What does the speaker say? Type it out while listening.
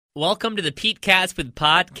Welcome to the Pete Cast with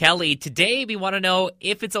Pod Kelly. Today, we want to know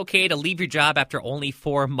if it's okay to leave your job after only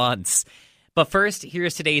 4 months. But first,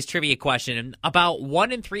 here's today's trivia question. About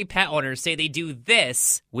 1 in 3 pet owners say they do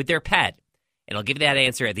this with their pet. And I'll give you that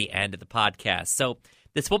answer at the end of the podcast. So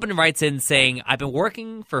this woman writes in saying, I've been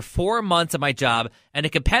working for 4 months at my job, and a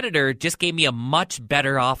competitor just gave me a much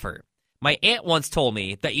better offer. My aunt once told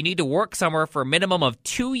me that you need to work somewhere for a minimum of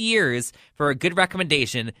 2 years for a good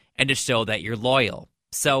recommendation and to show that you're loyal.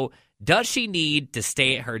 So, does she need to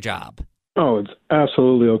stay at her job? Oh, it's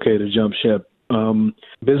absolutely okay to jump ship.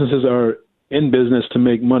 Businesses are in business to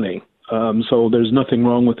make money, so there's nothing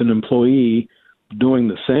wrong with an employee doing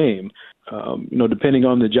the same. Depending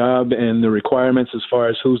on the job and the requirements as far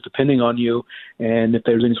as who's depending on you, and if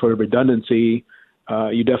there's any sort of redundancy,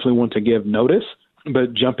 you definitely want to give notice.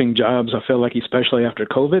 But jumping jobs, I feel like especially after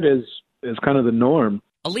COVID, is kind of the norm.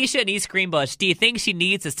 Alicia in East Greenbush, do you think she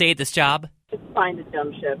needs to stay at this job? It's fine to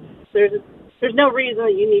jump ship. There's no reason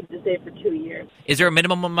that you need to stay for 2 years. Is there a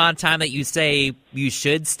minimum amount of time that you say you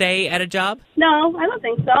should stay at a job? No, I don't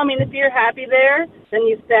think so. I mean, if you're happy there, then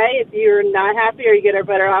you stay. If you're not happy or you get a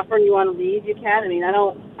better offer and you want to leave, you can. I mean, I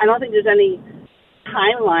don't think there's any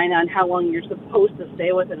timeline on how long you're supposed to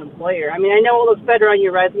stay with an employer. I mean, I know it looks better on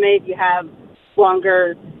your resume if you have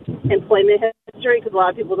longer employment history, because a lot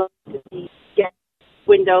of people don't get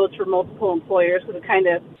windows for multiple employers, because it kind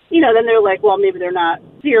of, then they're like, well, maybe they're not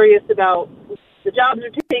serious about the jobs they're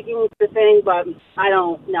taking, the thing, but I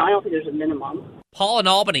don't think there's a minimum. Paul in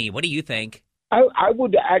Albany, what do you think? I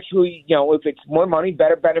would actually, if it's more money,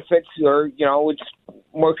 better benefits, or, it's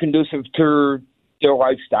more conducive to their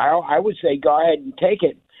lifestyle, I would say go ahead and take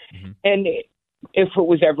it. Mm-hmm. And if it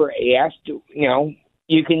was ever asked,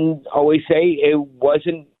 you can always say it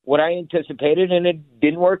wasn't what I anticipated and it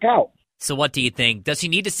didn't work out. So what do you think? Does she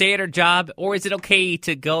need to stay at her job, or is it okay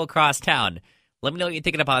to go across town? Let me know what you're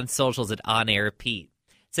thinking up on socials at On Air Pete.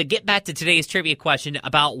 So get back to today's trivia question.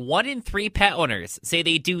 About 1 in 3 pet owners say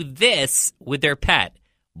they do this with their pet.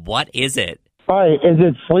 What is it? Hi, is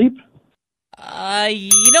it sleep?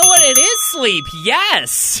 You know what? It is sleep.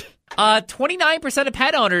 Yes. 29% of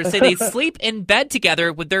pet owners say they sleep in bed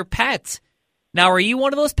together with their pet. Now, are you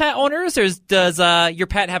one of those pet owners, or does your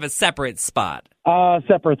pet have a separate spot?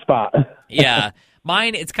 Separate spot. Yeah.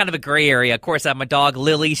 Mine, it's kind of a gray area. Of course, I have my dog,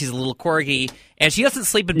 Lily. She's a little corgi, and she doesn't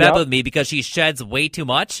sleep in bed with me because she sheds way too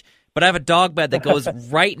much. But I have a dog bed that goes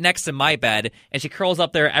right next to my bed, and she curls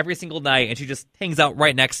up there every single night, and she just hangs out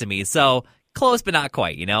right next to me. So, close but not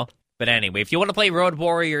quite, But anyway, if you want to play Road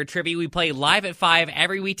Warrior Trivia, we play live at 5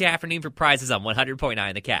 every weekday afternoon for prizes on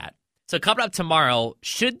 100.9 The Cat. So coming up tomorrow,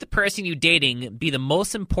 should the person you're dating be the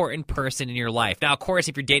most important person in your life? Now, of course,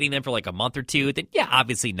 if you're dating them for like a month or two, then yeah,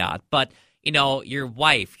 obviously not. But, your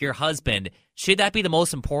wife, your husband, should that be the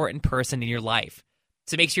most important person in your life?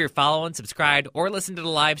 So make sure you're following, subscribed, or listen to the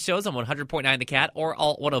live shows on 100.9 The Cat or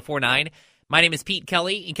Alt 104.9. My name is Pete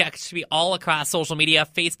Kelly. You can catch me all across social media,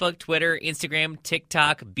 Facebook, Twitter, Instagram,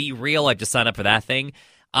 TikTok, Be Real. I just signed up for that thing.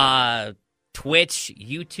 Twitch,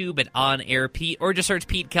 YouTube, and On Air Pete, or just search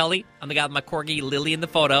Pete Kelly. I'm the guy with my corgi, Lily, in the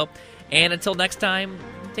photo. And until next time,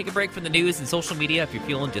 take a break from the news and social media if you're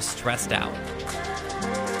feeling just stressed out.